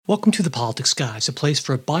Welcome to The Politics Guys, a place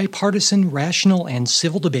for bipartisan, rational, and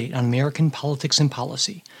civil debate on American politics and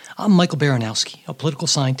policy. I'm Michael Baranowski, a political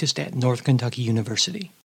scientist at Northern Kentucky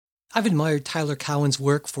University. I've admired Tyler Cowen's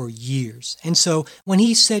work for years, and so when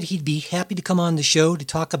he said he'd be happy to come on the show to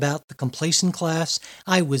talk about the Complacent class,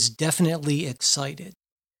 I was definitely excited.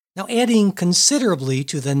 Now, adding considerably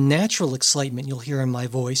to the natural excitement you'll hear in my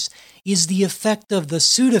voice is the effect of the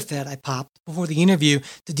Sudafed I popped before the interview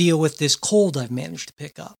to deal with this cold I've managed to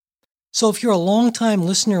pick up. So if you're a long-time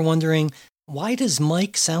listener wondering, why does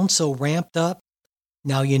Mike sound so ramped up?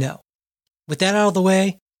 Now you know. With that out of the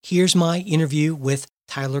way, here's my interview with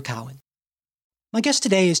Tyler Cowen. My guest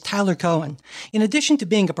today is Tyler Cowen. In addition to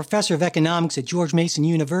being a professor of economics at George Mason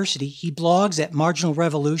University, he blogs at Marginal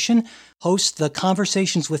Revolution, hosts the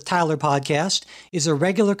Conversations with Tyler podcast, is a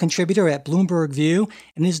regular contributor at Bloomberg View,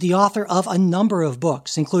 and is the author of a number of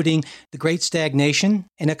books, including The Great Stagnation,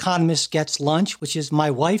 An Economist Gets Lunch, which is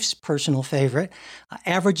my wife's personal favorite,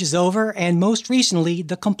 Average is Over, and most recently,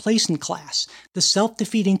 The Complacent Class, The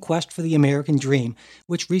Self-Defeating Quest for the American Dream,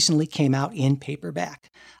 which recently came out in paperback.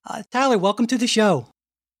 Tyler, welcome to the show.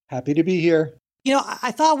 Happy to be here. You know,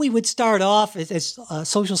 I thought we would start off, as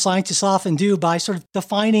social scientists often do, by sort of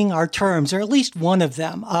defining our terms, or at least one of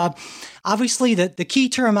them. Obviously, the key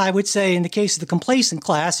term, I would say, in the case of the complacent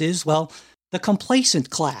class is, well, the complacent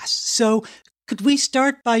class. So could we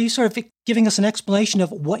start by you sort of giving us an explanation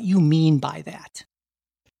of what you mean by that?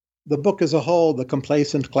 The book as a whole, The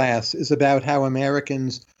Complacent Class, is about how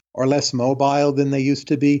Americans are less mobile than they used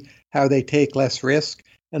to be, how they take less risk,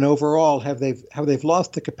 and overall, how they've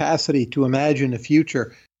lost the capacity to imagine a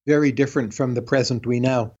future very different from the present we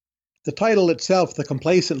know. The title itself, The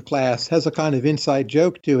Complacent Class, has a kind of inside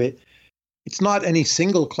joke to it. It's not any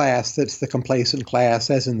single class that's the complacent class,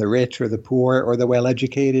 as in the rich or the poor or the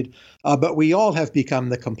well-educated, but we all have become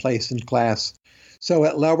the complacent class. So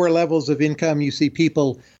at lower levels of income, you see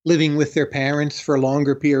people living with their parents for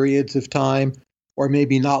longer periods of time, or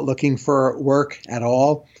maybe not looking for work at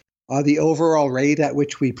all. The overall rate at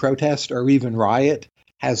which we protest or even riot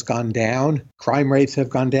has gone down. Crime rates have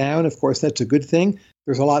gone down. Of course, that's a good thing.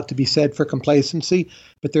 There's a lot to be said for complacency,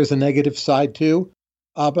 but there's a negative side too.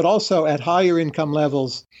 But also at higher income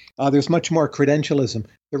levels, there's much more credentialism.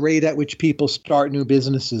 The rate at which people start new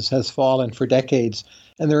businesses has fallen for decades.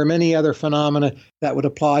 And there are many other phenomena that would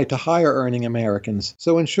apply to higher earning Americans.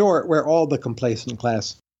 So in short, we're all the complacent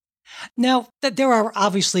class. Now, there are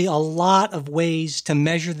obviously a lot of ways to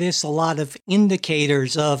measure this, a lot of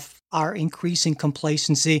indicators of our increasing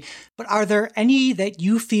complacency, but are there any that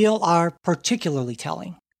you feel are particularly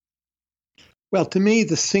telling? Well, to me,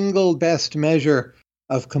 the single best measure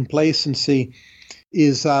of complacency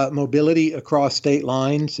is mobility across state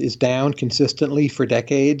lines is down consistently for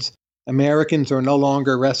decades. Americans are no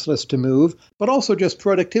longer restless to move, but also just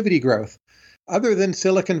productivity growth. Other than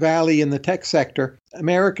Silicon Valley and the tech sector,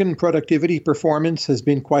 American productivity performance has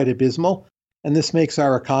been quite abysmal, and this makes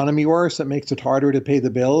our economy worse. It makes it harder to pay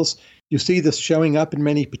the bills. You see this showing up in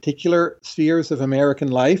many particular spheres of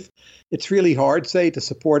American life. It's really hard, say, to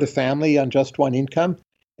support a family on just one income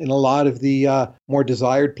in a lot of the more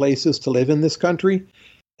desired places to live in this country,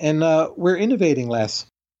 and we're innovating less.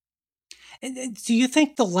 Do you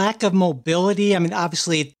think the lack of mobility, I mean,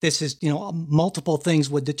 obviously this is, multiple things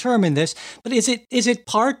would determine this, but is it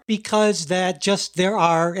part because that just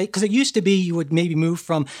because it used to be you would maybe move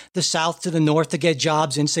from the South to the North to get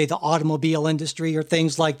jobs in, say, the automobile industry or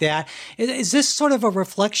things like that. Is this sort of a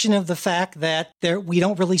reflection of the fact that we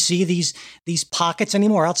don't really see these pockets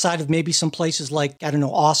anymore outside of maybe some places like, I don't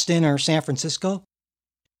know, Austin or San Francisco?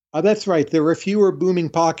 That's right. There are fewer booming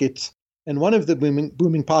pockets. And one of the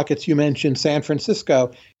booming pockets you mentioned, San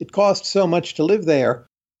Francisco, it costs so much to live there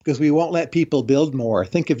because we won't let people build more.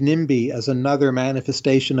 Think of NIMBY as another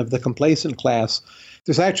manifestation of the complacent class.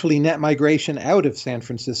 There's actually net migration out of San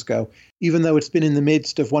Francisco, even though it's been in the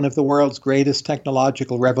midst of one of the world's greatest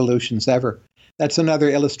technological revolutions ever. That's another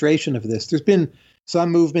illustration of this. There's been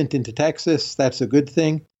some movement into Texas. That's a good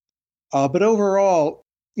thing. But overall,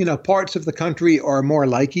 parts of the country are more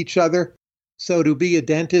like each other. So to be a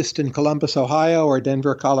dentist in Columbus, Ohio, or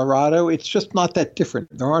Denver, Colorado, it's just not that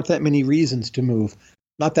different. There aren't that many reasons to move,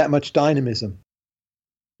 not that much dynamism.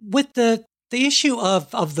 With the issue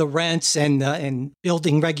of the rents and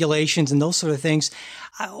building regulations and those sort of things,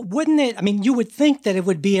 wouldn't it? I mean, you would think that it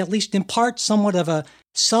would be at least in part somewhat of a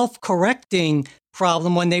self-correcting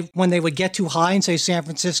problem when they would get too high in, say, San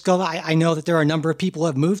Francisco. I know that there are a number of people who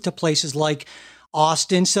have moved to places like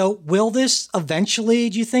Austin. So will this eventually,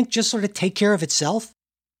 do you think, just sort of take care of itself?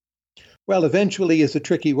 Well, eventually is a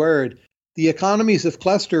tricky word. The economies of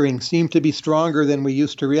clustering seem to be stronger than we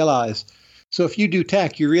used to realize. So if you do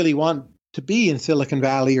tech, you really want to be in Silicon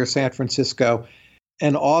Valley or San Francisco.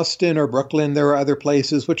 And Austin or Brooklyn, there are other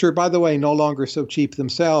places, which are, by the way, no longer so cheap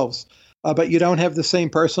themselves. But you don't have the same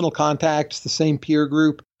personal contacts, the same peer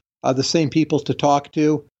group, the same people to talk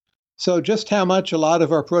to. So just how much a lot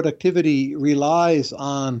of our productivity relies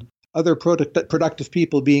on other productive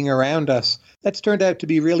people being around us, that's turned out to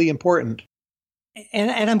be really important.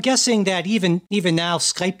 And I'm guessing that even now,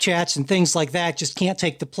 Skype chats and things like that just can't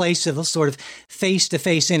take the place of the sort of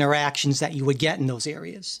face-to-face interactions that you would get in those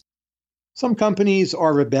areas. Some companies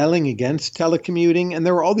are rebelling against telecommuting, and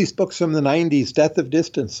there were all these books from the 90s, Death of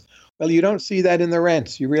Distance. Well, you don't see that in the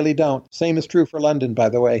rents. You really don't. Same is true for London, by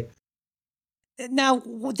the way. Now,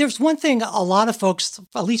 there's one thing a lot of folks,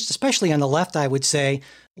 at least especially on the left, I would say,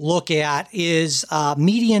 look at is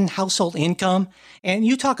median household income. And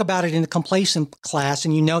you talk about it in the Complacent class,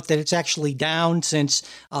 and you note that it's actually down since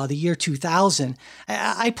the year 2000.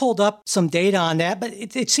 I pulled up some data on that, but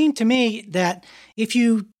it seemed to me that if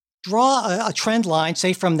you draw a trend line,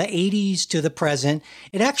 say from the 80s to the present,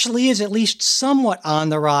 it actually is at least somewhat on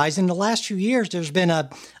the rise. In the last few years, there's been a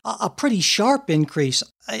pretty sharp increase,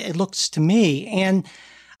 it looks to me. And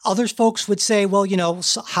others folks would say, well,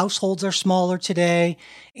 households are smaller today,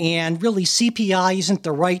 and really CPI isn't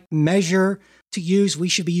the right measure to use. We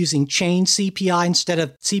should be using chain CPI instead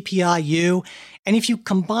of CPI-U. And if you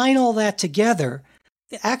combine all that together,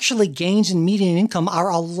 actually gains in median income are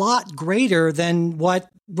a lot greater than what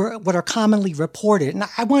are commonly reported. And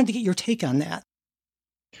I wanted to get your take on that.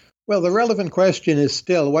 Well, the relevant question is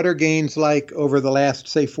still, what are gains like over the last,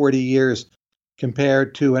 say, 40 years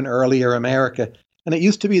compared to an earlier America? And it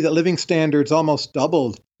used to be that living standards almost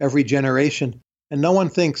doubled every generation, and no one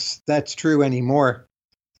thinks that's true anymore.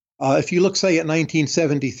 If you look, say, at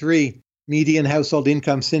 1973, median household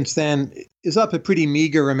income since then is up a pretty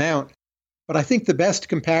meager amount. But I think the best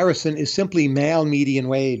comparison is simply male median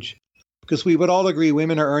wage, because we would all agree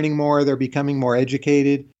women are earning more, they're becoming more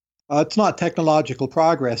educated. It's not technological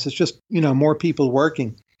progress, it's just, more people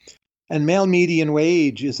working. And male median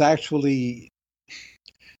wage is actually,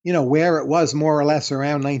 where it was more or less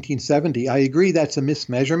around 1970. I agree that's a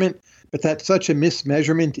mismeasurement, but that such a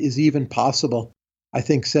mismeasurement is even possible, I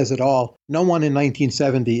think says it all. No one in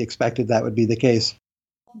 1970 expected that would be the case.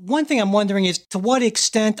 One thing I'm wondering is, to what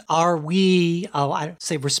extent are we, I'd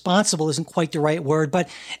say responsible isn't quite the right word, but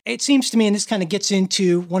it seems to me, and this kind of gets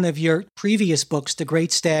into one of your previous books, The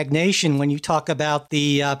Great Stagnation, when you talk about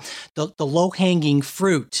the low-hanging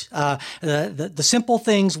fruit, the simple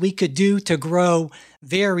things we could do to grow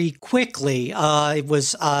very quickly. It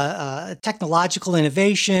was technological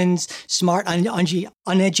innovations, smart,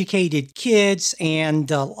 uneducated kids, and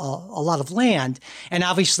a lot of land. And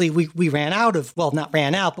obviously we ran out of, well, not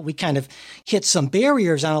ran out, but we kind of hit some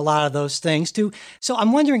barriers on a lot of those things too. So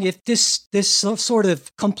I'm wondering if this sort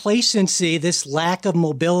of complacency, this lack of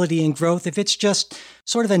mobility and growth, if it's just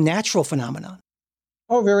sort of a natural phenomenon.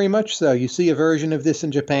 Oh, very much so. You see a version of this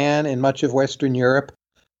in Japan and much of Western Europe.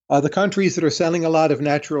 The countries that are selling a lot of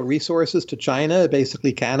natural resources to China,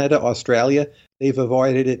 basically Canada, Australia, they've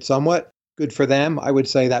avoided it somewhat. Good for them. I would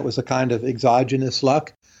say that was a kind of exogenous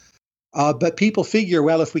luck. But people figure,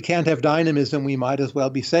 well, if we can't have dynamism, we might as well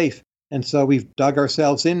be safe. And so we've dug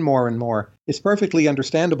ourselves in more and more. It's perfectly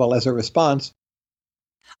understandable as a response.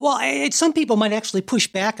 Well, some people might actually push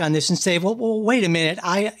back on this and say, well, wait a minute.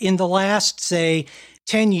 In the last, say,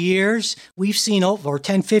 10 years, we've seen over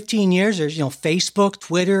 10, 15 years, there's, Facebook,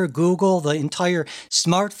 Twitter, Google, the entire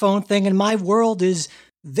smartphone thing. And my world is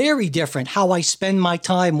very different, how I spend my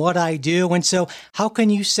time, what I do. And so how can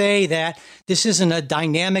you say that this isn't a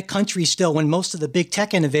dynamic country still when most of the big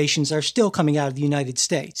tech innovations are still coming out of the United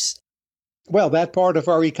States? Well, that part of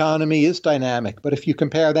our economy is dynamic. But if you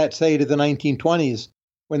compare that, say, to the 1920s,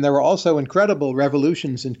 when there were also incredible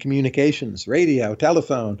revolutions in communications, radio,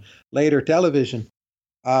 telephone, later television,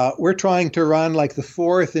 we're trying to run like the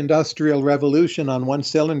fourth industrial revolution on one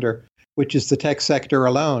cylinder, which is the tech sector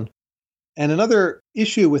alone. And another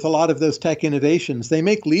issue with a lot of those tech innovations, they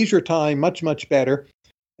make leisure time much, much better,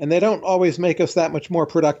 and they don't always make us that much more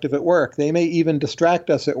productive at work. They may even distract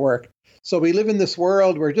us at work. So we live in this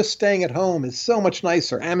world where just staying at home is so much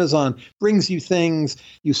nicer. Amazon brings you things,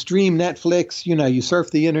 you stream Netflix, you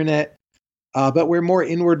surf the internet, but we're more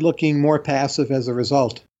inward-looking, more passive as a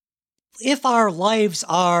result. If our lives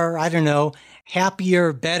are,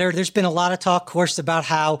 happier, better, there's been a lot of talk, of course, about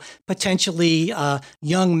how potentially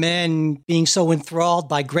young men being so enthralled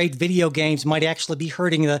by great video games might actually be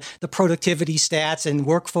hurting the productivity stats and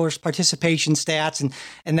workforce participation stats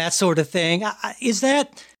and that sort of thing. Is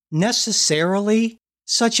that necessarily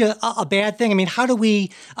such a bad thing? I mean, how do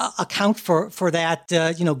we account for that,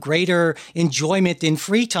 greater enjoyment in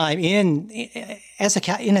free time in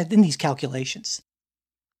these calculations?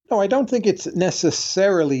 No, I don't think it's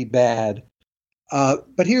necessarily bad.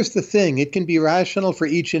 But here's the thing. It can be rational for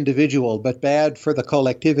each individual, but bad for the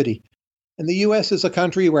collectivity. And the U.S. is a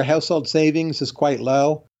country where household savings is quite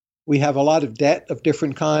low. We have a lot of debt of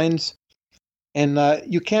different kinds. And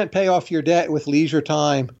you can't pay off your debt with leisure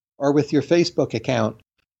time or with your Facebook account.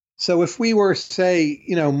 So if we were, say,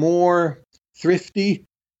 more thrifty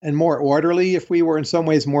and more orderly, if we were in some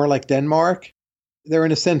ways more like Denmark, they're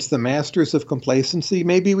in a sense the masters of complacency,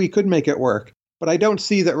 maybe we could make it work. But I don't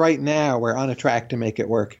see that right now we're on a track to make it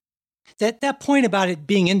work. That point about it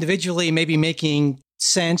being individually maybe making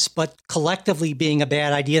sense, but collectively being a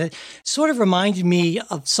bad idea, sort of reminded me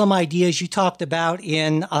of some ideas you talked about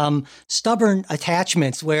in Stubborn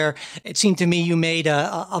Attachments, where it seemed to me you made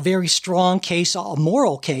a very strong case, a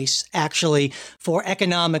moral case, actually, for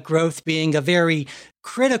economic growth being a very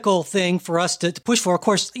critical thing for us to push for. Of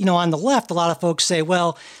course, on the left, a lot of folks say,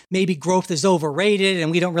 well, maybe growth is overrated and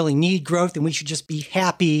we don't really need growth and we should just be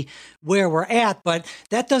happy where we're at. But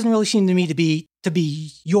that doesn't really seem to me to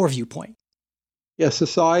be your viewpoint. Yes,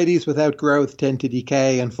 societies without growth tend to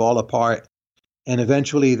decay and fall apart. And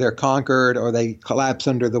eventually they're conquered or they collapse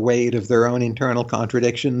under the weight of their own internal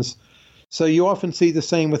contradictions. So you often see the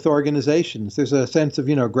same with organizations. There's a sense of,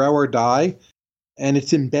 grow or die. And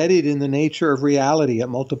it's embedded in the nature of reality at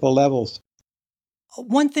multiple levels.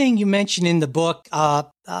 One thing you mentioned in the book,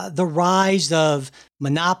 the rise of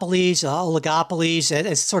monopolies, oligopolies,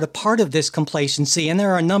 as sort of part of this complacency. And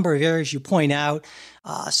there are a number of areas you point out,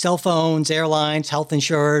 cell phones, airlines, health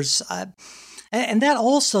insurers. And that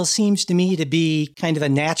also seems to me to be kind of a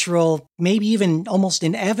natural, maybe even almost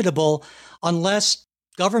inevitable, unless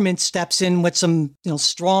government steps in with some,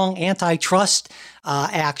 strong antitrust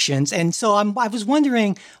actions. And so I was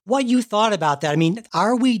wondering what you thought about that. I mean,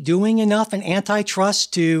 are we doing enough in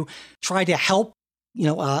antitrust to try to help,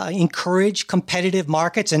 encourage competitive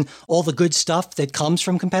markets and all the good stuff that comes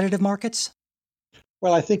from competitive markets?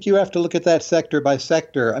 Well, I think you have to look at that sector by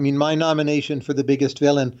sector. I mean, my nomination for the biggest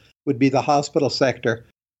villain would be the hospital sector.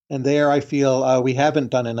 And there I feel we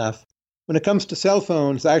haven't done enough. When it comes to cell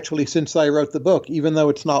phones, actually, since I wrote the book, even though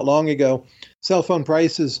it's not long ago, cell phone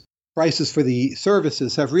prices for the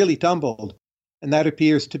services have really tumbled. And that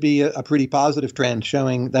appears to be a pretty positive trend,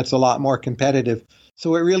 showing that's a lot more competitive.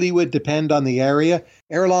 So it really would depend on the area.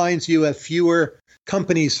 Airlines, you have fewer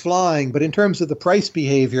companies flying, but in terms of the price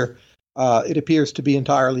behavior, it appears to be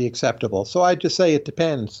entirely acceptable. So I'd just say it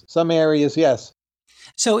depends. Some areas, yes.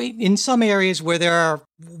 So in some areas where there are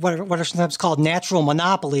what are sometimes called natural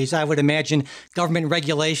monopolies, I would imagine government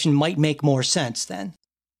regulation might make more sense then.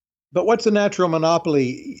 But what's a natural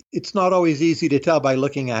monopoly? It's not always easy to tell by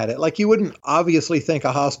looking at it. Like you wouldn't obviously think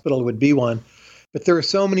a hospital would be one, but there are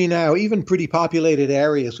so many now, even pretty populated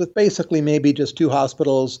areas with basically maybe just two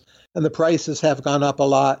hospitals, and the prices have gone up a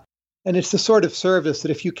lot. And it's the sort of service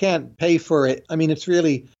that if you can't pay for it, I mean, it's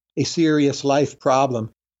really a serious life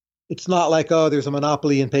problem. It's not like, there's a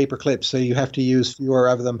monopoly in paper clips, so you have to use fewer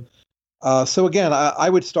of them. So again, I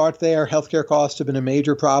would start there. Healthcare costs have been a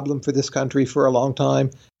major problem for this country for a long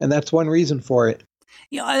time, and that's one reason for it.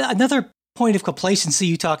 Another point of complacency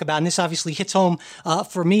you talk about, and this obviously hits home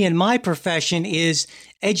for me in my profession, is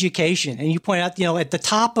education. And you point out, at the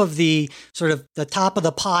top of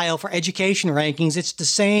the pile for education rankings, it's the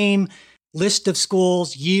same list of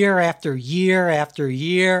schools year after year after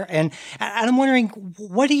year. And I'm wondering,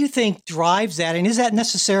 what do you think drives that? And is that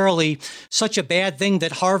necessarily such a bad thing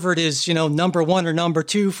that Harvard is, number one or number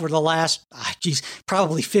two for the last,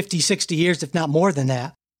 probably 50, 60 years, if not more than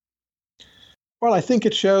that? Well, I think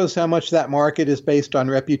it shows how much that market is based on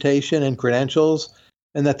reputation and credentials,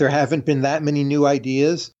 and that there haven't been that many new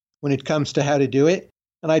ideas when it comes to how to do it.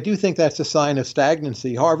 And I do think that's a sign of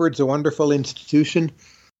stagnancy. Harvard's a wonderful institution.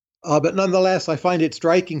 But nonetheless, I find it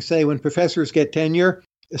striking, say, when professors get tenure,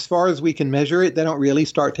 as far as we can measure it, they don't really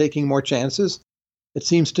start taking more chances. It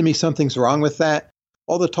seems to me something's wrong with that.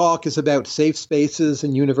 All the talk is about safe spaces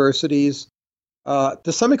in universities.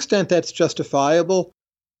 To some extent, that's justifiable.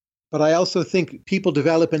 But I also think people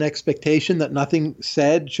develop an expectation that nothing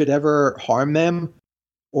said should ever harm them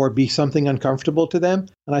or be something uncomfortable to them.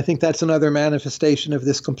 And I think that's another manifestation of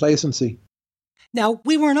this complacency. Now,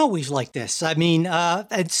 we weren't always like this. I mean,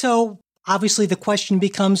 and so obviously the question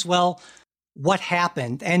becomes, well, what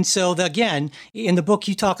happened? And so again, in the book,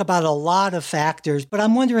 you talk about a lot of factors, but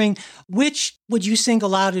I'm wondering, which would you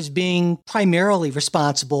single out as being primarily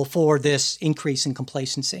responsible for this increase in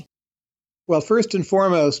complacency? Well, first and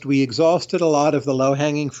foremost, we exhausted a lot of the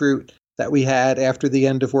low-hanging fruit that we had after the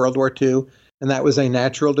end of World War II, and that was a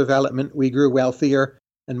natural development. We grew wealthier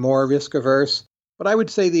and more risk averse. But I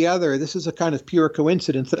would say this is a kind of pure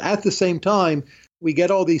coincidence that at the same time, we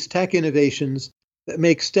get all these tech innovations that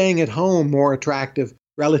make staying at home more attractive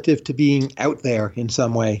relative to being out there in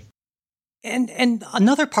some way. And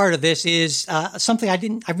another part of this is something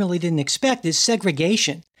I really didn't expect is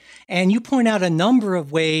segregation. And you point out a number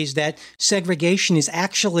of ways that segregation is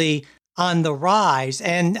actually on the rise.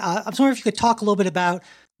 And I was wondering if you could talk a little bit about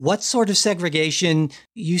what sort of segregation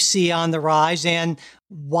you see on the rise and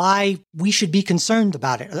why we should be concerned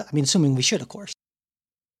about it. I mean, assuming we should, of course.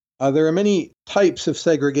 There are many types of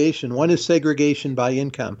segregation. One is segregation by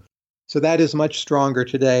income. So that is much stronger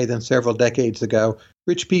today than several decades ago.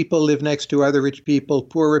 Rich people live next to other rich people,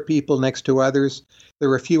 poorer people next to others.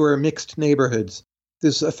 There are fewer mixed neighborhoods.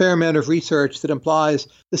 There's a fair amount of research that implies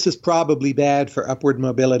this is probably bad for upward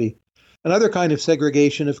mobility. Another kind of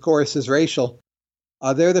segregation, of course, is racial.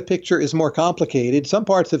 There the picture is more complicated. Some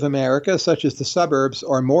parts of America, such as the suburbs,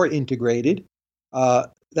 are more integrated.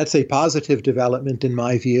 That's a positive development in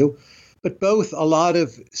my view. But both a lot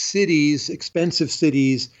of cities, expensive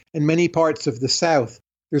cities, and many parts of the South,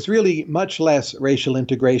 there's really much less racial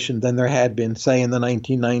integration than there had been, say, in the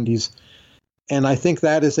 1990s. And I think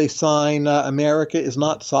that is a sign America is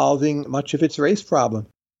not solving much of its race problem.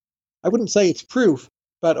 I wouldn't say it's proof,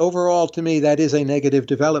 but overall, to me, that is a negative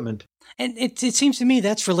development. And it seems to me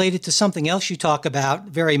that's related to something else you talk about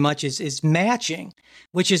very much is matching,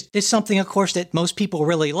 which is something, of course, that most people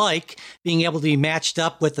really like, being able to be matched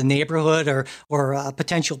up with a neighborhood or a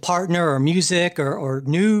potential partner or music or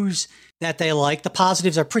news that they like. The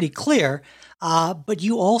positives are pretty clear, but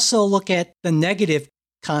you also look at the negative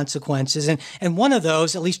consequences. And one of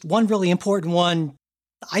those, at least one really important one,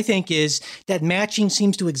 I think, is that matching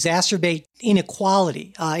seems to exacerbate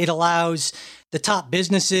inequality. It allows the top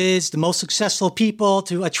businesses, the most successful people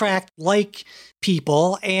to attract like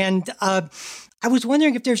people. And I was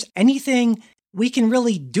wondering if there's anything we can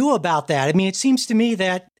really do about that. I mean, it seems to me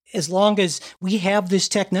that as long as we have this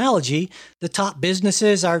technology, the top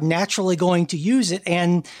businesses are naturally going to use it.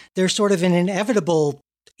 And there's sort of an inevitable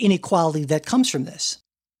inequality that comes from this.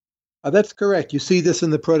 That's correct. You see this in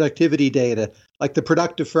the productivity data. Like the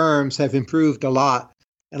productive firms have improved a lot,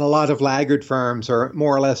 and a lot of laggard firms are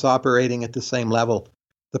more or less operating at the same level.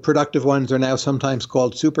 The productive ones are now sometimes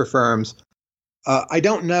called super firms. I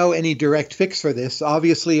don't know any direct fix for this.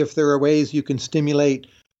 Obviously, if there are ways you can stimulate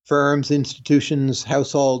firms, institutions,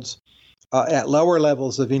 households at lower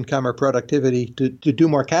levels of income or productivity to do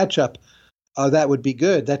more catch-up, that would be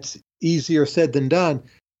good. That's easier said than done.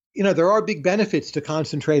 You know, there are big benefits to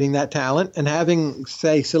concentrating that talent, and having,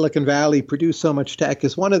 say, Silicon Valley produce so much tech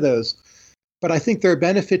is one of those. But I think there are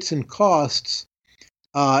benefits and costs,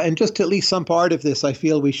 and just at least some part of this I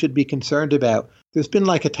feel we should be concerned about. There's been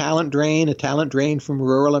like a talent drain from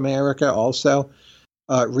rural America also.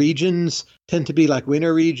 Regions tend to be like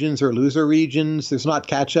winner regions or loser regions. There's not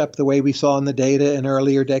catch-up the way we saw in the data in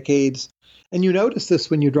earlier decades. And you notice this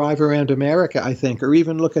when you drive around America, I think, or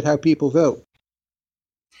even look at how people vote.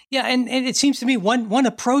 Yeah, and it seems to me one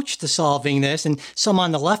approach to solving this, and some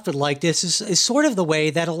on the left would like this, is sort of the way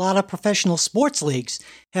that a lot of professional sports leagues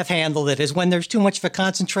have handled it, is when there's too much of a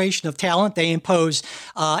concentration of talent, they impose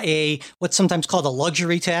what's sometimes called a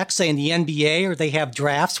luxury tax, say in the NBA, or they have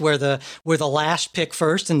drafts where the last pick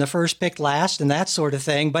first and the first pick last and that sort of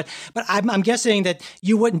thing. But I'm guessing that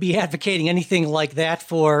you wouldn't be advocating anything like that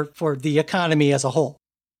for the economy as a whole.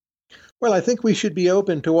 Well, I think we should be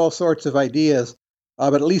open to all sorts of ideas.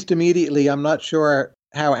 But at least immediately, I'm not sure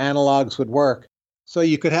how analogs would work. So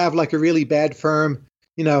you could have like a really bad firm,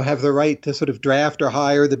 have the right to sort of draft or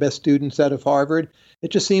hire the best students out of Harvard. It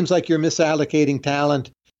just seems like you're misallocating talent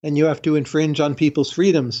and you have to infringe on people's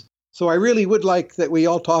freedoms. So I really would like that we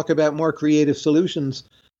all talk about more creative solutions.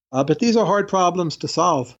 But these are hard problems to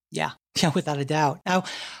solve. Yeah, without a doubt. Now,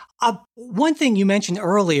 one thing you mentioned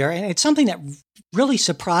earlier, and it's something that really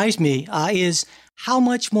surprised me, is how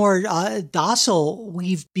much more docile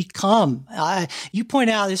we've become. You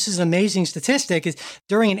point out, this is an amazing statistic, is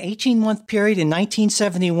during an 18-month period in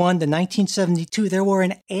 1971 to 1972, there were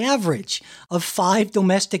an average of 5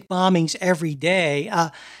 domestic bombings every day.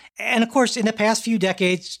 And of course, in the past few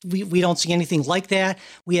decades, we don't see anything like that.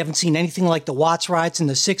 We haven't seen anything like the Watts riots in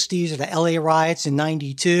the 60s or the LA riots in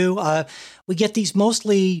 92. We get these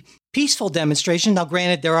mostly peaceful demonstrations. Now,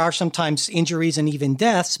 granted, there are sometimes injuries and even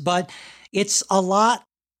deaths, but it's a lot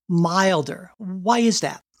milder. Why is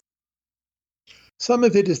that? Some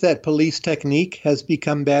of it is that police technique has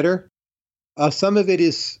become better. Some of it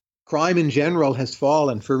is crime in general has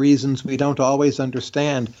fallen for reasons we don't always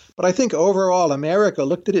understand. But I think overall, America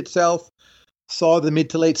looked at itself, saw the mid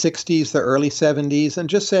to late 60s, the early 70s, and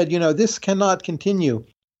just said, this cannot continue.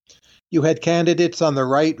 You had candidates on the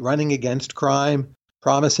right running against crime,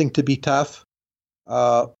 promising to be tough,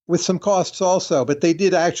 with some costs also, but they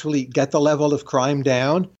did actually get the level of crime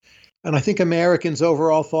down. And I think Americans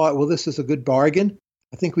overall thought, well, this is a good bargain.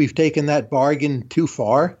 I think we've taken that bargain too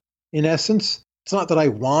far, in essence. It's not that I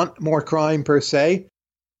want more crime per se,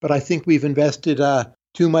 but I think we've invested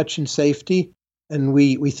too much in safety, and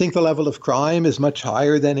we think the level of crime is much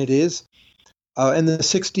higher than it is. And the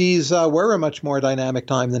 60s were a much more dynamic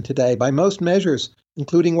time than today, by most measures,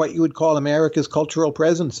 including what you would call America's cultural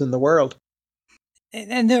presence in the world.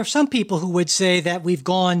 And there are some people who would say that we've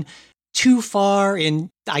gone too far in,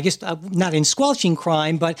 I guess, not in squelching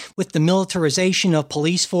crime, but with the militarization of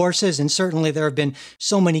police forces. And certainly there have been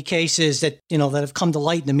so many cases that, that have come to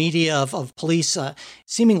light in the media of police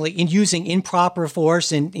seemingly using improper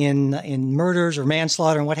force in murders or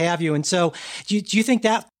manslaughter and what have you. And so do you think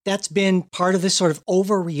that that's been part of this sort of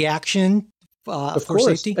overreaction of for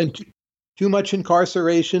course. safety? And too much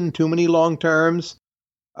incarceration, too many long terms.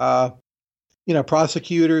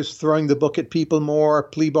 Prosecutors throwing the book at people more,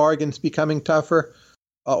 plea bargains becoming tougher.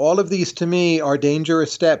 All of these, to me, are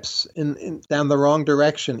dangerous steps in down the wrong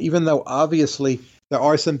direction, even though obviously there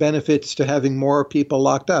are some benefits to having more people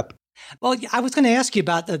locked up. Well, I was going to ask you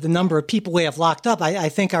about the number of people we have locked up. I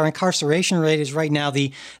think our incarceration rate is right now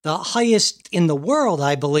the highest in the world,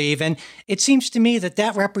 I believe. And it seems to me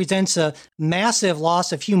that represents a massive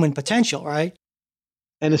loss of human potential, right?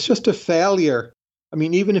 And it's just a failure. I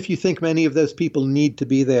mean, even if you think many of those people need to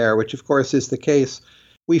be there, which of course is the case,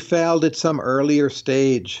 we failed at some earlier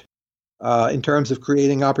stage in terms of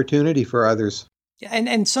creating opportunity for others.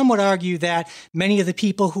 And some would argue that many of the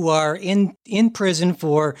people who are in prison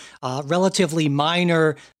for relatively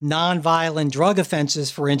minor nonviolent drug offenses,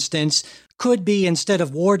 for instance, could be, instead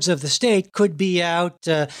of wards of the state, could be out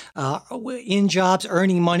in jobs,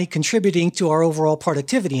 earning money, contributing to our overall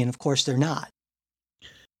productivity. And of course, they're not.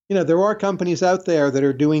 There are companies out there that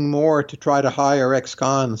are doing more to try to hire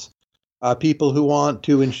ex-cons, people who want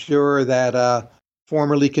to ensure that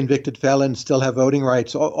formerly convicted felons still have voting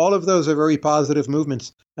rights. All of those are very positive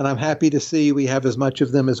movements, and I'm happy to see we have as much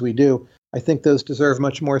of them as we do. I think those deserve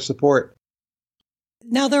much more support.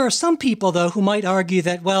 Now, there are some people, though, who might argue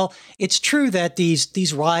that, well, it's true that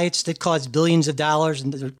these riots that caused billions of dollars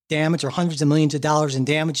in damage or hundreds of millions of dollars in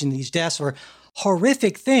damage and these deaths were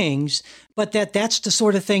horrific things, but that's the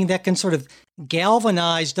sort of thing that can sort of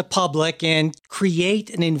galvanize the public and create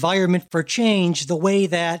an environment for change the way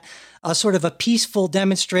that a sort of a peaceful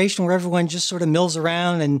demonstration where everyone just sort of mills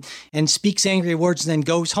around and speaks angry words and then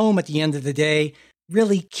goes home at the end of the day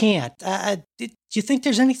really can't. Do you think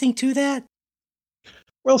there's anything to that?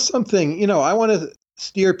 Well, something. I want to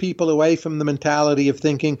steer people away from the mentality of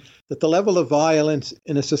thinking that the level of violence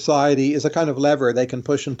in a society is a kind of lever they can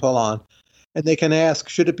push and pull on. And they can ask,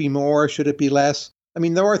 should it be more? Should it be less? I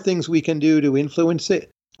mean, there are things we can do to influence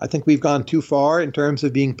it. I think we've gone too far in terms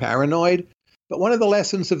of being paranoid. But one of the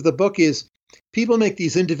lessons of the book is people make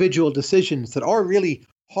these individual decisions that are really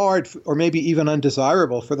hard or maybe even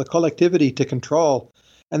undesirable for the collectivity to control.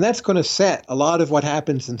 And that's going to set a lot of what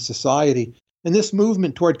happens in society. And this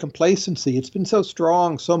movement toward complacency, it's been so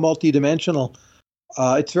strong, so multidimensional.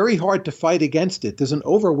 It's very hard to fight against it. There's an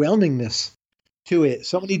overwhelmingness to it,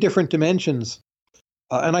 so many different dimensions.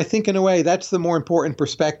 And I think in a way that's the more important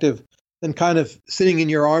perspective than kind of sitting in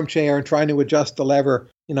your armchair and trying to adjust the lever.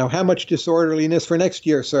 How much disorderliness for next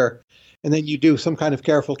year, sir? And then you do some kind of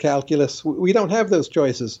careful calculus. We don't have those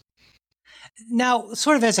choices. Now,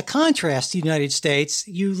 sort of as a contrast to the United States,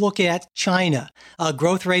 you look at China.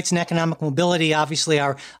 Growth rates and economic mobility obviously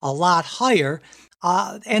are a lot higher.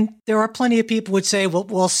 And there are plenty of people who would say,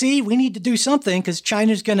 well, see, we need to do something because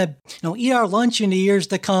China's going to, eat our lunch in the years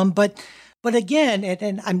to come. But again,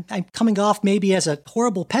 and I'm coming off maybe as a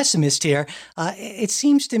horrible pessimist here. It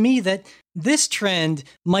seems to me that this trend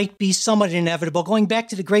might be somewhat inevitable. Going back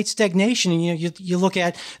to the Great Stagnation, you look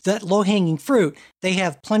at that low-hanging fruit. They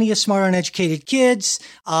have plenty of smart, uneducated kids.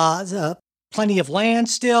 Plenty of land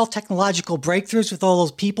still. Technological breakthroughs with all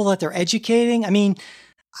those people that they're educating. I mean,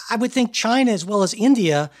 I would think China as well as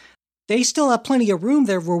India, they still have plenty of room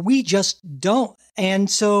there where we just don't. And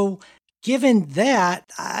so given that,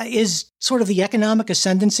 is sort of the economic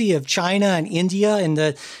ascendancy of China and India in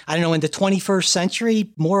the 21st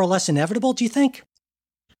century more or less inevitable, do you think?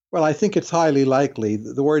 Well, I think it's highly likely.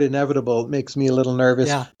 The word inevitable makes me a little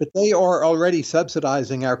nervous, but they are already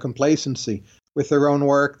subsidizing our complacency with their own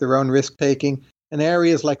work, their own risk-taking. in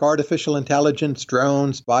areas like artificial intelligence,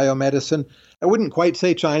 drones, biomedicine. I wouldn't quite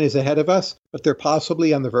say China's ahead of us, but they're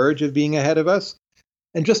possibly on the verge of being ahead of us.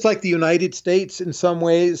 And just like the United States in some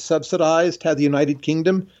ways subsidized how the United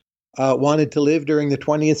Kingdom wanted to live during the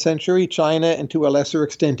 20th century, China and to a lesser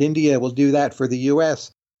extent India will do that for the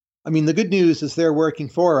US. I mean, the good news is they're working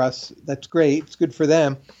for us. That's great. It's good for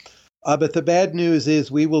them. But the bad news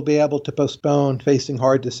is we will be able to postpone facing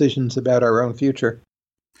hard decisions about our own future.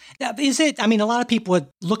 Now, a lot of people would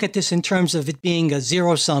look at this in terms of it being a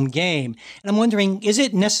zero-sum game. And I'm wondering, is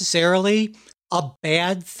it necessarily a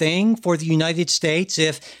bad thing for the United States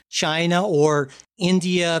if China or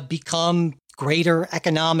India become greater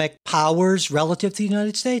economic powers relative to the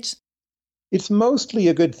United States? It's mostly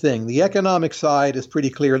a good thing. The economic side is pretty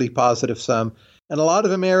clearly positive sum. And a lot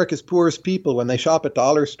of America's poorest people, when they shop at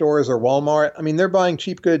dollar stores or Walmart, they're buying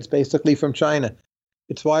cheap goods basically from China.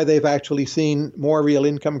 It's why they've actually seen more real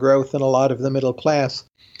income growth than a lot of the middle class.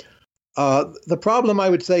 The problem, I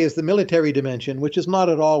would say, is the military dimension, which is not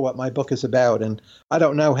at all what my book is about. And I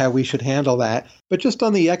don't know how we should handle that. But just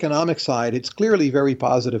on the economic side, it's clearly very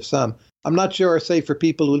positive sum. I'm not sure, say, for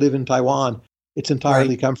people who live in Taiwan, it's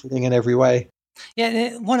entirely comforting in every way.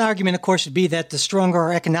 Yeah, one argument, of course, would be that the stronger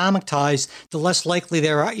our economic ties, the less likely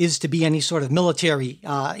there is to be any sort of military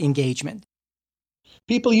engagement.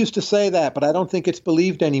 People used to say that, but I don't think it's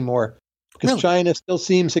believed anymore because Really? China still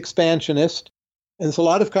seems expansionist. And there's a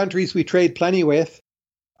lot of countries we trade plenty with,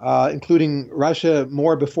 including Russia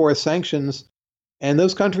more before sanctions. And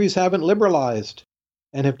those countries haven't liberalized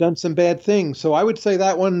and have done some bad things. So I would say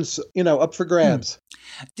that one's, up for grabs.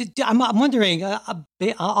 I'm wondering,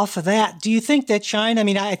 off of that, do you think that China,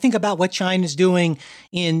 I think about what China's doing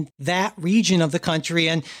in that region of the country,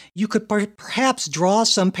 and you could perhaps draw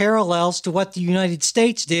some parallels to what the United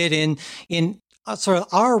States did in sort of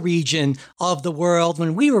our region of the world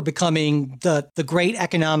when we were becoming the great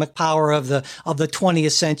economic power of the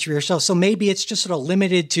 20th century or so. So maybe it's just sort of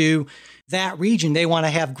limited to that region. They want to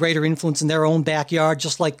have greater influence in their own backyard,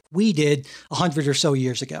 just like we did 100 or so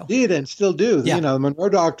years ago. Did and still do. Yeah. The Monroe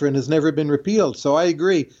Doctrine has never been repealed. So I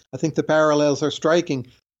agree. I think the parallels are striking,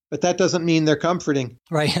 but that doesn't mean they're comforting.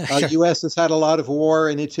 Right. Sure. U.S. has had a lot of war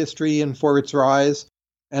in its history and for its rise,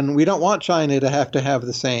 and we don't want China to have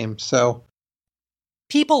the same. So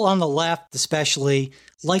people on the left, especially,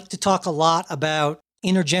 like to talk a lot about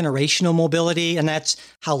intergenerational mobility, and that's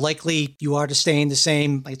how likely you are to stay in the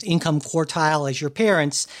same income quartile as your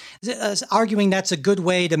parents, arguing that's a good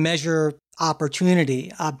way to measure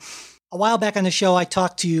opportunity. A while back on the show, I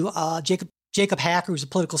talked to Jacob Hacker, who's a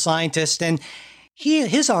political scientist, and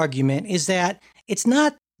his argument is that it's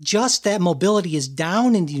not just that mobility is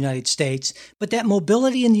down in the United States, but that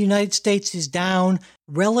mobility in the United States is down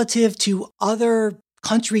relative to other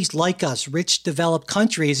countries like us, rich, developed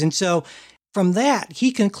countries. And so from that,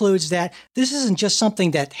 he concludes that this isn't just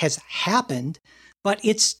something that has happened, but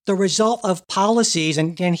it's the result of policies,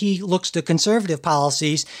 and he looks to conservative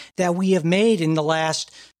policies that we have made in the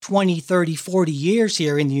last 20, 30, 40 years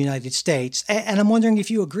here in the United States. And I'm wondering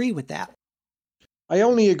if you agree with that. I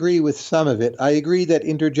only agree with some of it. I agree that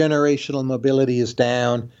intergenerational mobility is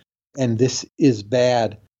down, and this is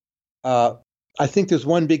bad. I think there's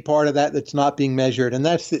one big part of that that's not being measured, and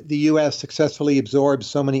that's that the U.S. successfully absorbs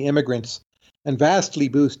so many immigrants and vastly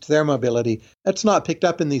boosts their mobility. That's not picked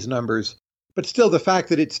up in these numbers. But still, the fact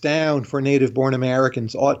that it's down for native-born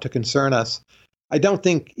Americans ought to concern us. I don't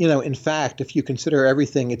think, in fact, if you consider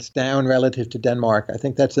everything, it's down relative to Denmark. I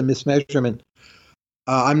think that's a mismeasurement.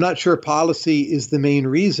 I'm not sure policy is the main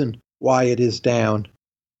reason why it is down.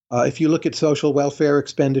 If you look at social welfare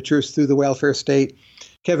expenditures through the welfare state,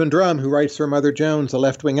 Kevin Drum, who writes for Mother Jones, a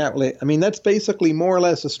left-wing outlet, that's basically more or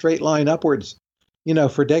less a straight line upwards,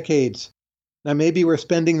 for decades. Now, maybe we're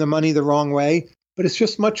spending the money the wrong way, but it's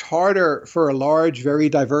just much harder for a large, very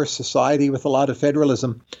diverse society with a lot of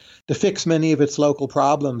federalism to fix many of its local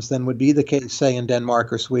problems than would be the case, say, in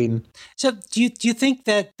Denmark or Sweden. So do you think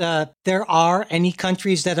that there are any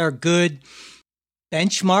countries that are good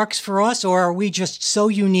benchmarks for us, or are we just so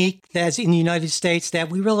unique as in the United States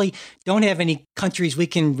that we really don't have any countries we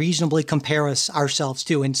can reasonably compare ourselves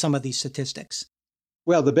to in some of these statistics?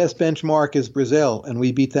 Well, the best benchmark is Brazil, and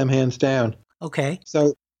we beat them hands down. Okay.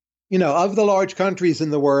 So, of the large countries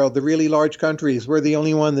in the world, the really large countries, we're the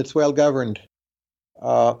only one that's well governed.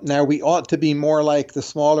 Now, we ought to be more like the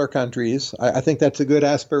smaller countries. I think that's a good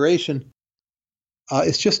aspiration.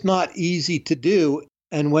 It's just not easy to do.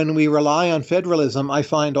 And when we rely on federalism, I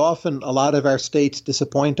find often a lot of our states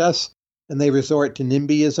disappoint us, and they resort to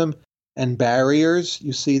NIMBYism and barriers.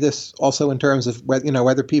 You see this also in terms of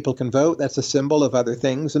whether people can vote. That's a symbol of other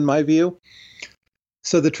things, in my view.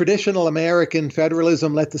 So the traditional American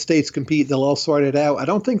federalism, let the states compete, they'll all sort it out. I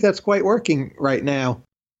don't think that's quite working right now.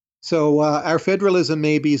 So our federalism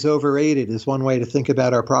maybe is overrated is one way to think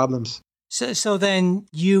about our problems. So then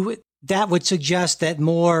that would suggest that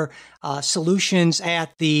more solutions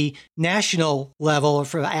at the national level or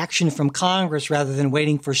for action from Congress rather than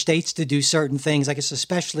waiting for states to do certain things, I guess,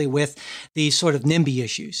 especially with these sort of NIMBY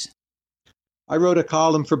issues. I wrote a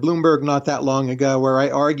column for Bloomberg not that long ago where I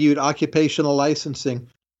argued occupational licensing,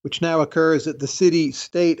 which now occurs at the city,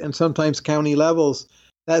 state, and sometimes county levels,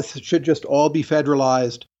 that should just all be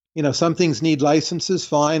federalized. Some things need licenses,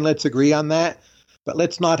 fine, let's agree on that. But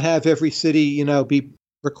let's not have every city, be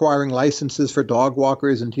requiring licenses for dog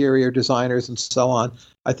walkers, interior designers, and so on.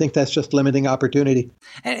 I think that's just limiting opportunity.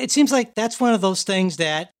 And it seems like that's one of those things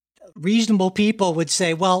that reasonable people would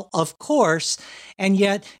say, well, of course. And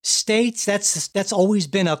yet states, that's always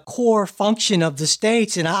been a core function of the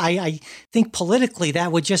states. And I think politically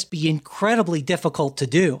that would just be incredibly difficult to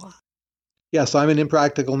do. Yes, I'm an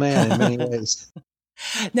impractical man in many ways.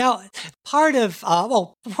 Now, part of,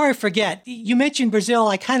 before I forget, you mentioned Brazil.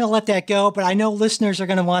 I kind of let that go, but I know listeners are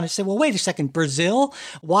going to want to say, well, wait a second, Brazil?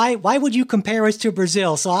 Why would you compare us to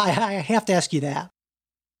Brazil? So I have to ask you that.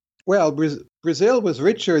 Well, Brazil was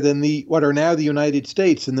richer than what are now the United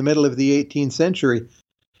States in the middle of the 18th century.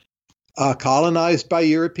 Colonized by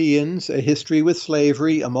Europeans, a history with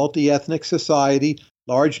slavery, a multi-ethnic society,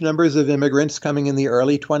 large numbers of immigrants coming in the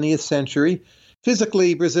early 20th century.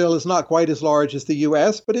 Physically, Brazil is not quite as large as the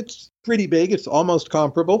U.S., but it's pretty big. It's almost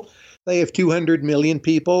comparable. They have 200 million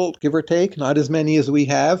people, give or take, not as many as we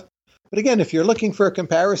have. But again, if you're looking for a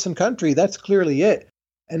comparison country, that's clearly it.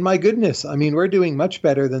 And my goodness, we're doing much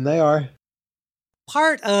better than they are.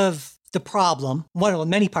 Part of the problem, one of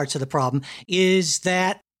many parts of the problem, is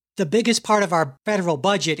that the biggest part of our federal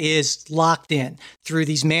budget is locked in through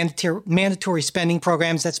these mandatory spending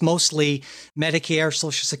programs. That's mostly Medicare,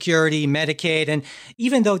 Social Security, Medicaid. And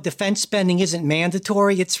even though defense spending isn't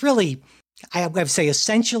mandatory, it's really, I would say,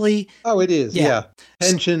 essentially. Oh, it is. Yeah.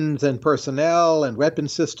 Pensions and personnel and weapon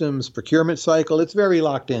systems, procurement cycle. It's very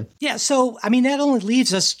locked in. Yeah. So, that only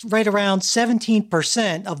leaves us right around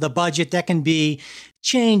 17% of the budget that can be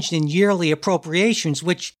changed in yearly appropriations,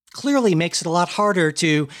 which clearly makes it a lot harder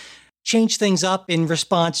to change things up in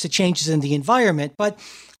response to changes in the environment. But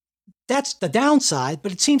that's the downside.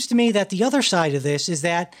 But it seems to me that the other side of this is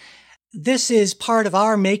that this is part of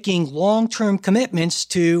our making long-term commitments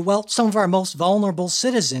to, some of our most vulnerable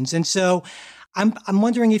citizens. And so I'm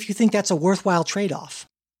wondering if you think that's a worthwhile trade-off.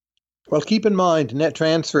 Well, keep in mind, net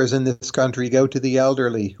transfers in this country go to the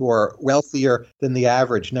elderly who are wealthier than the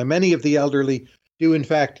average. Now, many of the elderly do, in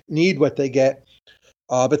fact, need what they get.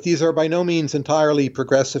 But these are by no means entirely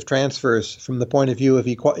progressive transfers from the point of view of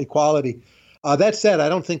equality. That said, I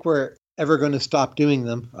don't think we're ever going to stop doing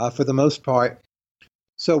them for the most part.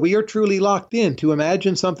 So we are truly locked in. To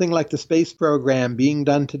imagine something like the space program being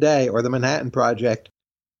done today or the Manhattan Project,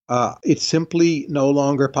 it's simply no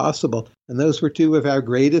longer possible. And those were two of our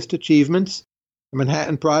greatest achievements. The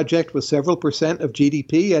Manhattan Project was several percent of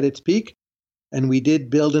GDP at its peak. And we did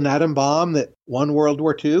build an atom bomb that won World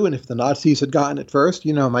War II. And if the Nazis had gotten it first,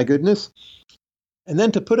 my goodness. And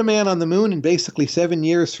then to put a man on the moon in basically 7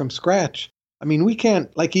 years from scratch. We can't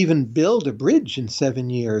even build a bridge in 7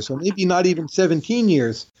 years, or maybe not even 17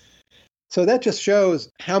 years. So that just shows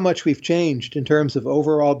how much we've changed in terms of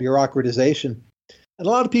overall bureaucratization. And a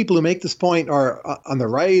lot of people who make this point are on the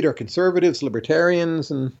right or conservatives,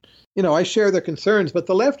 libertarians, and I share their concerns, but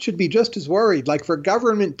the left should be just as worried. Like for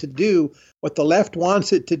government to do what the left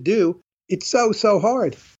wants it to do, it's so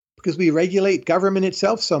hard because we regulate government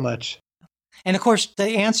itself so much. And of course, the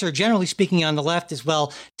answer, generally speaking, on the left is,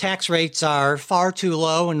 tax rates are far too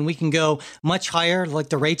low and we can go much higher, like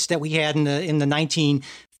the rates that we had in the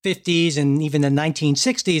 1950s and even the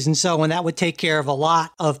 1960s. And so, and that would take care of a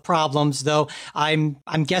lot of problems, though I'm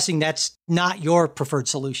guessing that's not your preferred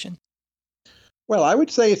solution. Well, I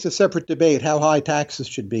would say it's a separate debate how high taxes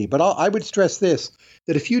should be. But I would stress this,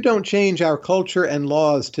 that if you don't change our culture and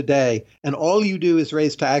laws today, and all you do is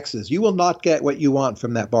raise taxes, you will not get what you want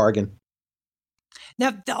from that bargain.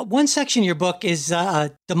 Now, one section of your book is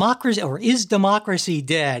democracy, or is democracy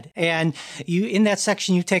dead? And in that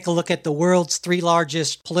section, you take a look at the world's three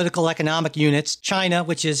largest political economic units: China,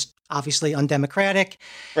 which is obviously undemocratic.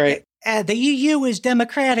 Right. The EU is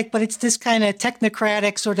democratic, but it's this kind of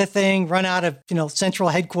technocratic sort of thing run out of, central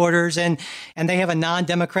headquarters, and they have a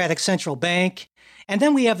non-democratic central bank. And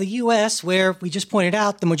then we have the U.S., where we just pointed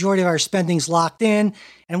out the majority of our spending's locked in,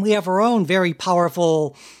 and we have our own very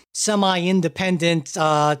powerful, semi-independent,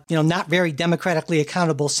 not very democratically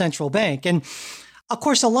accountable central bank. And of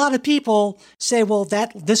course, a lot of people say, well,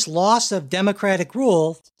 that this loss of democratic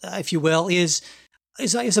rule, if you will, is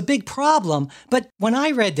a big problem. But when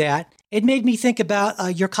I read that, it made me think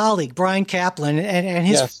about your colleague, Brian Kaplan, and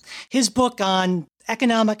his book on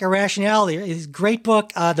economic irrationality, his great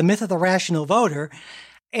book, The Myth of the Rational Voter.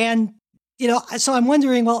 And, so I'm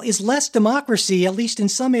wondering, well, is less democracy, at least in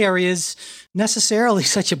some areas, necessarily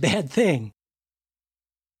such a bad thing?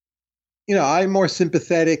 I'm more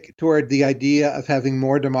sympathetic toward the idea of having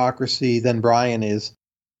more democracy than Brian is.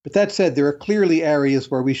 But that said, there are clearly areas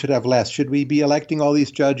where we should have less. Should we be electing all these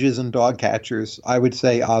judges and dog catchers? I would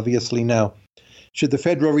say obviously no. Should the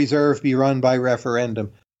Federal Reserve be run by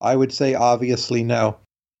referendum? I would say obviously no.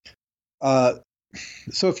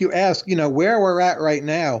 So if you ask, where we're at right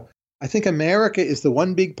now, I think America is the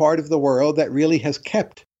one big part of the world that really has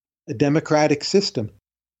kept a democratic system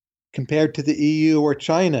compared to the EU or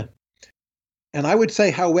China. And I would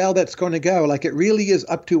say how well that's going to go. Like, it really is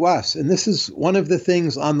up to us. And this is one of the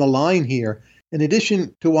things on the line here. In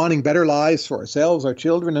addition to wanting better lives for ourselves, our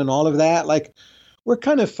children, and all of that, like, we're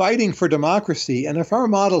kind of fighting for democracy. And if our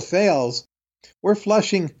model fails, we're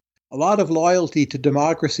flushing a lot of loyalty to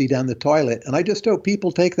democracy down the toilet. And I just hope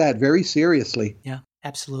people take that very seriously. Yeah,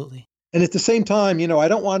 absolutely. And at the same time, I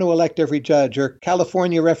don't want to elect every judge or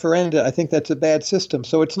California referenda. I think that's a bad system.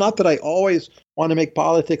 So it's not that I always want to make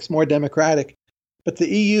politics more democratic. But the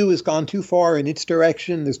EU has gone too far in its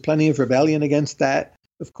direction. There's plenty of rebellion against that.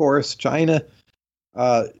 Of course, China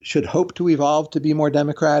should hope to evolve to be more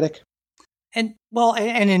democratic. And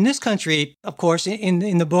in this country, of course,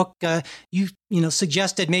 in the book, you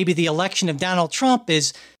suggested maybe the election of Donald Trump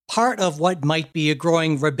is part of what might be a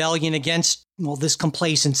growing rebellion against this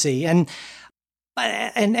complacency. And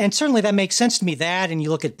certainly that makes sense to me. That, and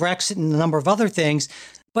you look at Brexit and a number of other things.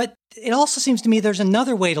 But it also seems to me there's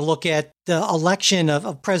another way to look at the election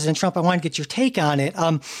of President Trump. I want to get your take on it.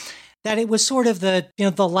 That it was sort of the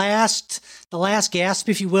last gasp,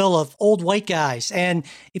 if you will, of old white guys. And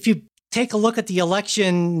if you take a look at the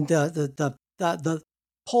election, the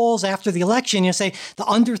polls after the election, say the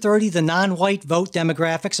under 30, the non-white vote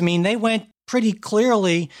demographics. I mean, they went pretty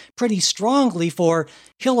clearly, pretty strongly for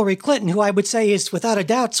Hillary Clinton, who I would say is without a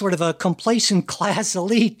doubt sort of a complacent class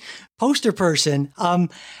elite poster person.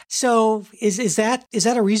 So is that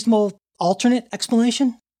a reasonable alternate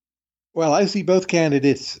explanation? Well, I see both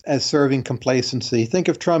candidates as serving complacency. Think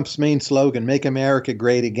of Trump's main slogan, "Make America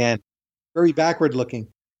Great Again." Very backward looking.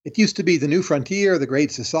 It used to be the new frontier, the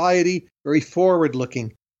great society, very forward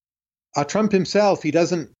looking. Trump himself, he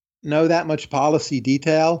doesn't know that much policy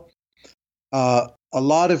detail. A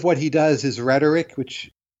lot of what he does is rhetoric,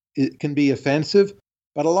 which it can be offensive,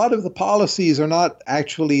 but a lot of the policies are not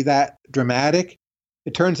actually that dramatic.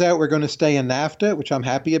 It turns out we're going to stay in NAFTA, which I'm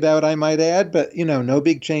happy about, I might add, but, no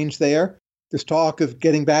big change there. There's talk of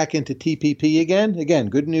getting back into TPP again. Again,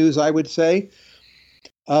 good news, I would say.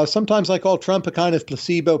 Sometimes I call Trump a kind of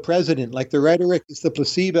placebo president, like the rhetoric is the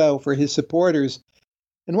placebo for his supporters.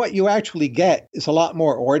 And what you actually get is a lot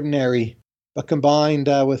more ordinary, but combined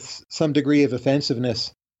with some degree of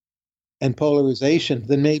offensiveness and polarization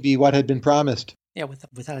than maybe what had been promised. Yeah,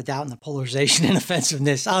 without a doubt, in the polarization and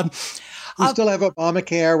offensiveness. We still have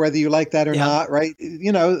Obamacare, whether you like that or not, right?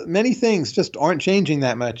 Many things just aren't changing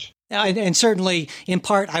that much. And certainly, in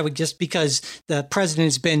part, I would just because the president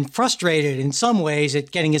has been frustrated in some ways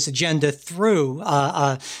at getting his agenda through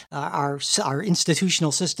our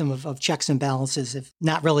institutional system of checks and balances, if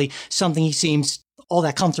not really something he seems all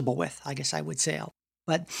that comfortable with, I guess I would say.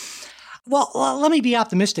 But, let me be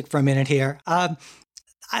optimistic for a minute here.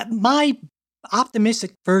 My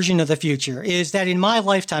optimistic version of the future is that in my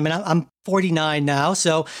lifetime, and I'm 49 now,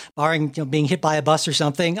 so barring being hit by a bus or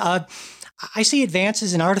something, I see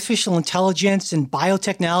advances in artificial intelligence and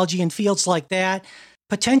biotechnology and fields like that,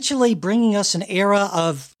 potentially bringing us an era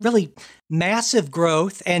of really massive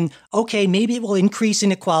growth. And okay, maybe it will increase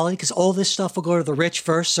inequality because all this stuff will go to the rich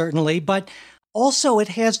first, certainly, but also it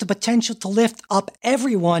has the potential to lift up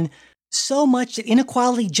everyone so much that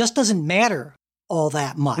inequality just doesn't matter all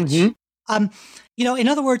that much. Mm-hmm. In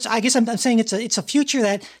other words, I guess I'm saying it's a future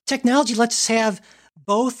that technology lets us have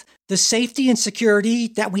both the safety and security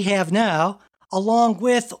that we have now, along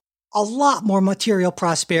with a lot more material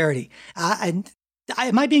prosperity. And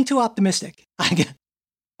am I being too optimistic?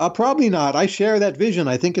 Probably not. I share that vision.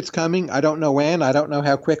 I think it's coming. I don't know when. I don't know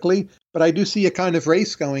how quickly, but I do see a kind of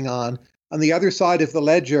race going on. On the other side of the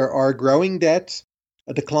ledger are growing debts,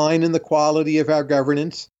 a decline in the quality of our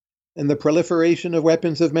governance, and the proliferation of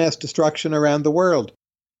weapons of mass destruction around the world.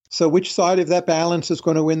 So which side of that balance is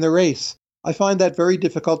going to win the race? I find that very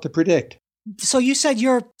difficult to predict. So you said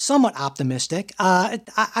you're somewhat optimistic. I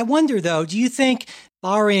wonder, though, do you think,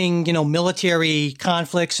 barring military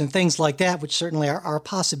conflicts and things like that, which certainly are a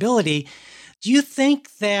possibility, do you think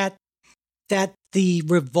that the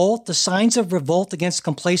revolt, the signs of revolt against the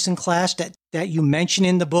complacent class that you mention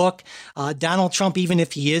in the book, Donald Trump, even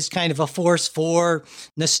if he is kind of a force for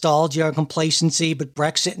nostalgia or complacency, but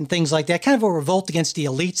Brexit and things like that, kind of a revolt against the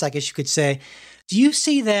elites, I guess you could say. Do you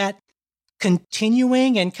see that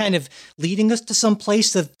continuing and kind of leading us to some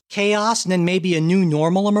place of chaos and then maybe a new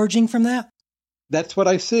normal emerging from that? That's what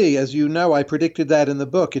I see. As you know, I predicted that in the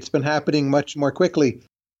book. It's been happening much more quickly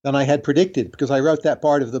than I had predicted because I wrote that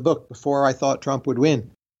part of the book before I thought Trump would win,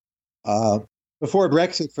 before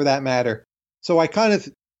Brexit, for that matter. So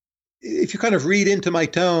if you kind of read into my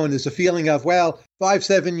tone, there's a feeling of, well,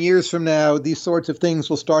 5-7 years from now, these sorts of things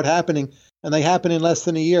will start happening, and they happen in less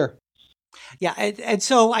than a year. Yeah, and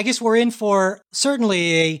so I guess we're in for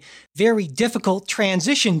certainly a very difficult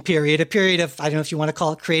transition period, a period of, I don't know if you want to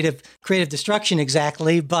call it creative destruction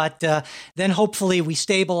exactly, but then hopefully we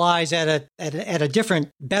stabilize at a different,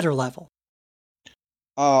 better level.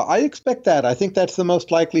 I expect that. I think that's the most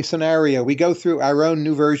likely scenario. We go through our own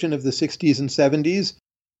new version of the 60s and 70s.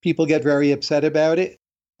 People get very upset about it,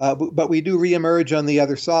 but we do reemerge on the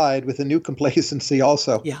other side with a new complacency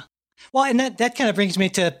also. Yeah. Well, and that kind of brings me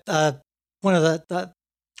to one of the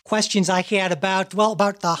questions I had about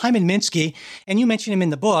Hyman Minsky, and you mentioned him in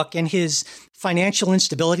the book, and his financial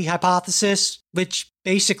instability hypothesis, which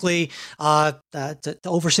basically, to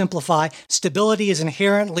oversimplify, stability is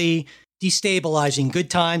inherently destabilizing. Good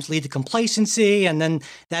times lead to complacency, and then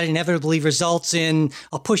that inevitably results in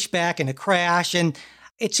a pushback and a crash. And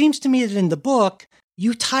it seems to me that in the book,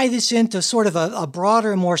 you tie this into sort of a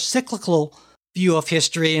broader, more cyclical view of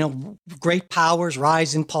history. Great powers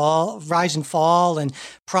rise and fall, and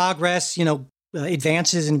progress,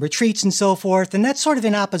 advances and retreats and so forth. And that's sort of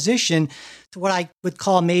in opposition to what I would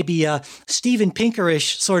call maybe a Steven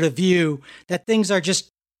Pinkerish sort of view that things are just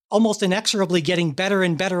almost inexorably getting better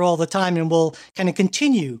and better all the time and will kind of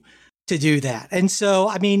continue to do that. And so,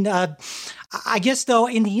 I guess, though,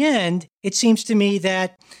 in the end, it seems to me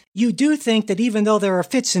that you do think that even though there are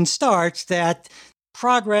fits and starts, that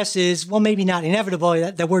progress is, well, maybe not inevitable.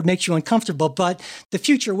 That word makes you uncomfortable, but the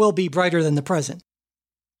future will be brighter than the present.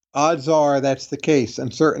 Odds are that's the case.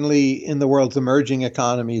 And certainly in the world's emerging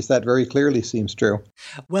economies, that very clearly seems true.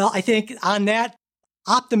 Well, I think on that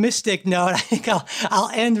optimistic note, I think I'll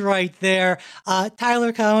end right there.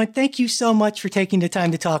 Tyler Cowen, thank you so much for taking the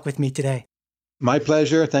time to talk with me today. My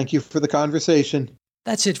pleasure. Thank you for the conversation.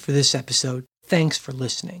 That's it for this episode. Thanks for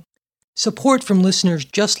listening. Support from listeners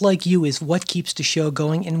just like you is what keeps the show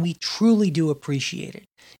going, and we truly do appreciate it.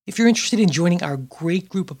 If you're interested in joining our great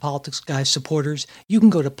group of Politics Guys supporters, you can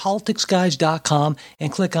go to politicsguys.com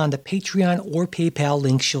and click on the Patreon or PayPal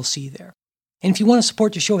links you'll see there. And if you want to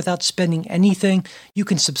support the show without spending anything, you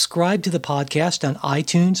can subscribe to the podcast on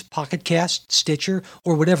iTunes, Pocket Cast, Stitcher,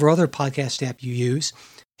 or whatever other podcast app you use.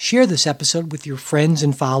 Share this episode with your friends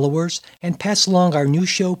and followers, and pass along our new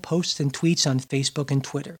show posts and tweets on Facebook and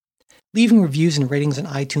Twitter. Leaving reviews and ratings on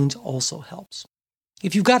iTunes also helps.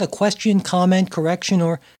 If you've got a question, comment, correction,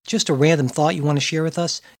 or just a random thought you want to share with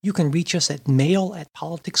us, you can reach us at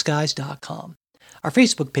mail@politicsguys.com. Our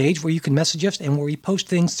Facebook page, where you can message us and where we post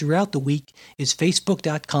things throughout the week, is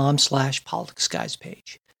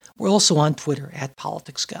facebook.com/politicsguyspage. We're also on Twitter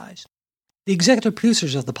 @politicsguys. The executive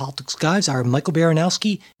producers of the Politics Guys are Michael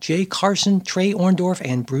Baranowski, Jay Carson, Trey Orndorff,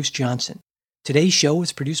 and Bruce Johnson. Today's show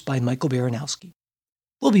was produced by Michael Baranowski.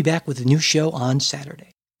 We'll be back with a new show on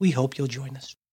Saturday. We hope you'll join us.